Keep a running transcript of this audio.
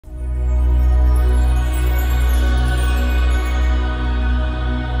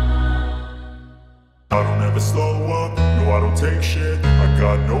slow up, no I don't take shit. I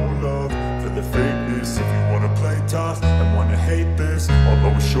got no love for the fakeness. If you wanna play tough and wanna hate this, I'll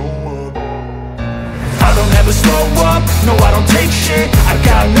always show up. I don't ever slow up, no I don't take shit. I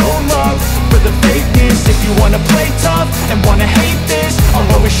got no love for the fakeness. If you wanna play tough and wanna hate this, I'll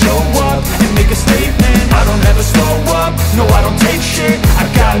always show up and make a statement. I don't ever slow up, no I don't take shit. I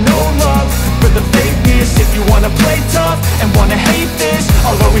got no love for the fakeness. If you wanna play tough and wanna hate this,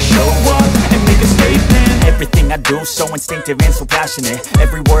 I'll always show up and make a statement. Everything I do so instinctive and so passionate.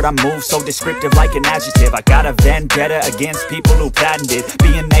 Every word I move so descriptive like an adjective. I got a vendetta against people who patented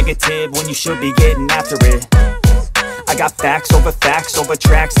being negative when you should be getting after it. I got facts over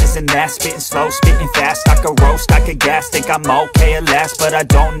tracks, this and that. Spitting slow, spitting fast, I could roast, I could gas. Think I'm okay at last, but I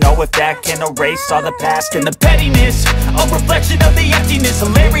don't know if that can erase all the past. And the pettiness, a reflection of the emptiness.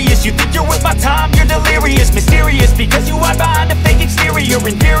 Hilarious, you think you're worth my time, you're delirious. Mysterious, because you hide behind a fake exterior.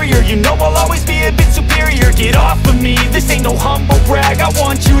 Inferior, you know I'll always be a bit superior. Get off of me, this ain't no humble brag. I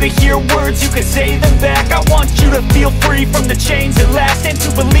want you to hear words, you can say them back. I want you to feel free from the chains at last, and to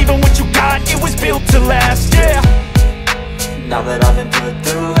believe in what you got, it was built to last, yeah. Now that I've been put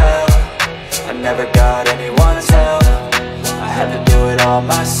through hell, I never got anyone's help. I had to do it all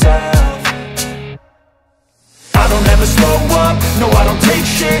myself. I don't ever slow up, no I don't take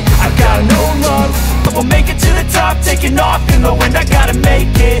shit. I got no love, but we'll make it to the top. Taking off in the wind, I gotta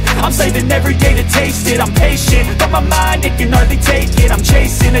make it. I'm saving every day to taste it. I'm patient, but my mind, it can hardly take it. I'm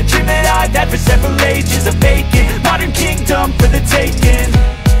chasing a dream that I've had for several ages. A vacant, modern kingdom for the taking.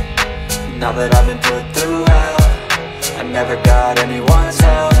 Now that I've been put through hell, I never got anyone's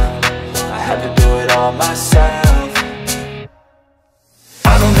help. I had to do it all myself.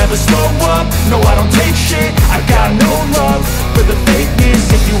 I don't ever slow up, no I don't take shit. I got no love for the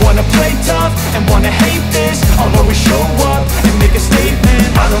fakeness. If you wanna play tough and wanna hate this, I'll always show up and make a statement.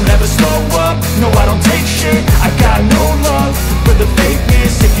 I don't ever slow up, no I don't take shit. I got no love for the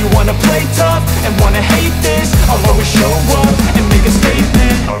fakeness. If you wanna play tough and wanna hate this, I'll always show up and make a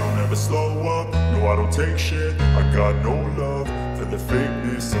statement. I don't ever slow up, no I don't take shit.